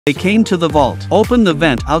They came to the vault, opened the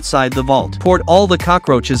vent outside the vault, poured all the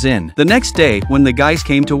cockroaches in. The next day, when the guys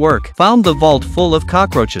came to work, found the vault full of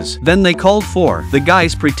cockroaches. Then they called for the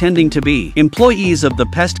guys pretending to be employees of the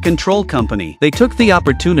pest control company. They took the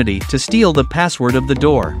opportunity to steal the password of the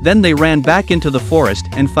door. Then they ran back into the forest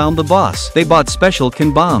and found the boss. They bought special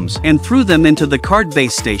can bombs and threw them into the card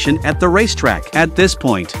base station at the racetrack. At this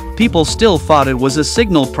point, people still thought it was a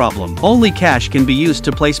signal problem. Only cash can be used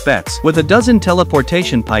to place bets, with a dozen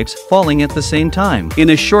teleportation pipes falling at the same time.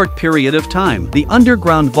 In a short period of time, the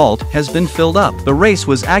underground vault has been filled up. The race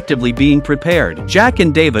was actively being prepared. Jack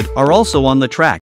and David are also on the track.